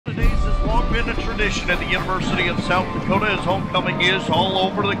been a tradition at the University of South Dakota as homecoming is all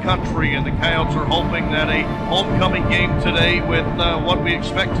over the country, and the Coyotes are hoping that a homecoming game today with what we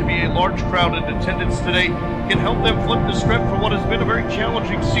expect to be a large crowd in attendance today can help them flip the script for what has been a very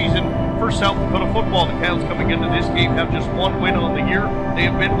challenging season for South Dakota football. The Coyotes coming into this game have just one win on the year. They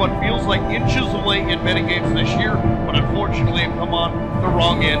have been what feels like inches away in many games this year, but unfortunately have come on the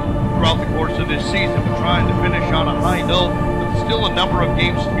wrong end throughout the course of this season. We're trying to finish on a high note, but still a number of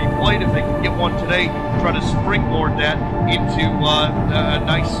games to be played. If they can get one today, try to springboard that into a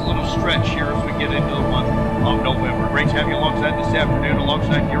nice little stretch here as we get into the month of November. Great to have you alongside this afternoon,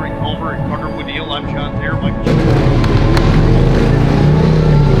 alongside Gary Culver and Carter Woodhill. I'm John Thayer. Come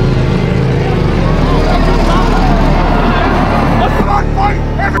on, fight!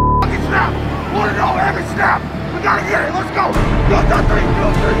 Every fucking snap! Wanna know every snap! We gotta get it, let's go! Go, 2, 3,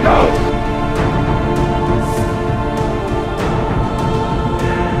 go!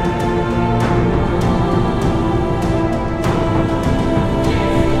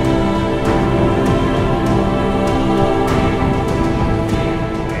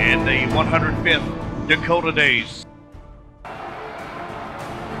 And the 105th Dakota Days.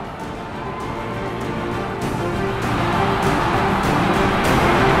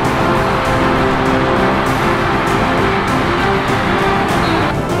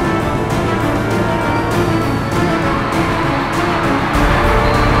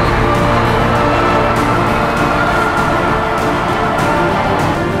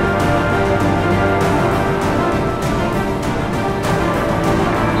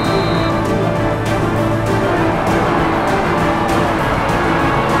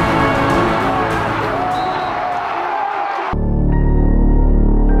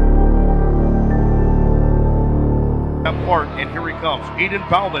 And here he comes. Aiden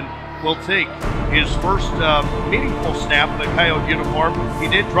Bauman will take his first meaningful snap in the Coyote uniform. He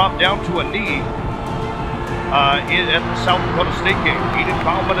did drop down to a knee at the South Dakota State game. Aiden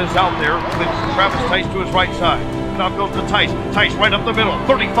Bauman is out there with Travis Tice to his right side. Now goes to Tice. Tice right up the middle.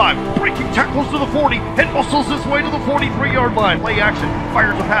 35. Breaking tackles to the 40 and muscles his way to the 43-yard line. Play action.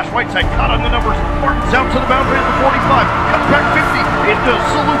 Fires a pass right side. Caught on the numbers. Martin's out to the boundary at the 45. Cuts back 50 into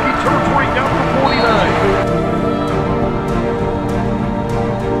Saluki territory down to 49.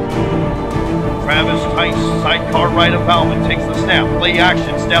 Travis Tice, sidecar right of Bauman, takes the snap, play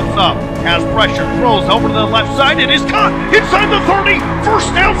action, steps up, has pressure, throws over to the left side, and is caught inside the 30,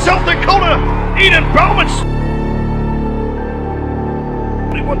 first down South Dakota, Aiden Bauman.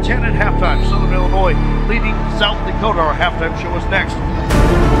 21-10 at halftime, Southern Illinois leading South Dakota. Our halftime show is next.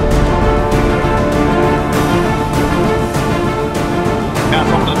 Pass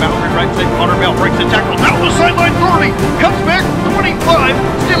over to the boundary, right side, Connor Bell breaks the tackle, down the sideline 30, comes back 25,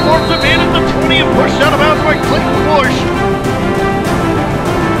 still arms him in at the 20 and pushed out of bounds by Clayton Bush.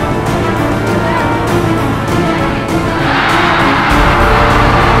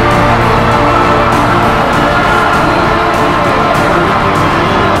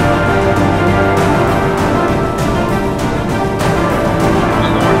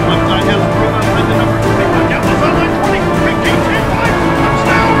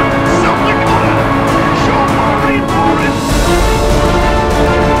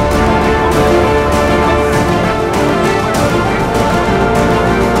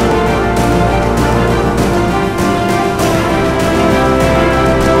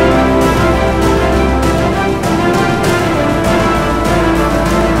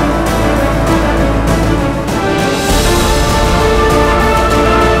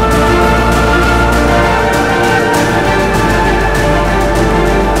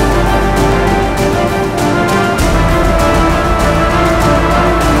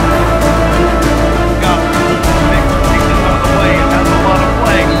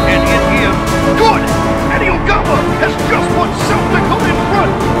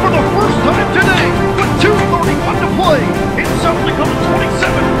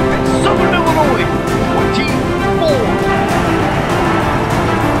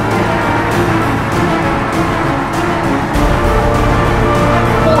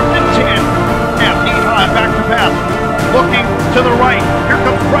 Looking to the right. Here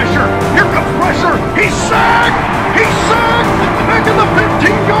comes pressure. Here comes pressure. He's sacked. He's sacked. Back in the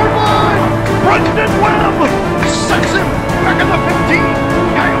 15-yard line. Brendan Webb sacks him. Back in the 15.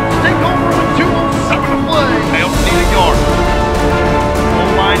 Coyotes take over with 2:07 to play. Coyotes need a yard.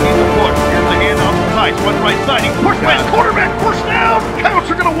 Goal line needs a push. Here's the handoff to Tice. Run right side. He pushed by his quarterback. First down.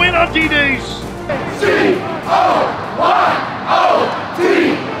 Coyotes are going to win on D-Days.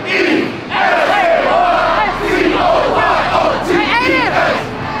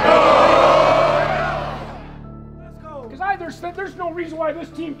 There's no reason why why this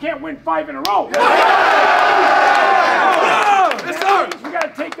team can't win 5 in a row. We got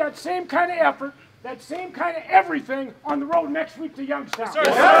to take that same kind of effort, that same kind of everything on the road next week to Youngstown. Yes,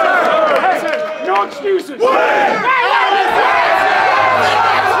 sir. Hey, no excuses.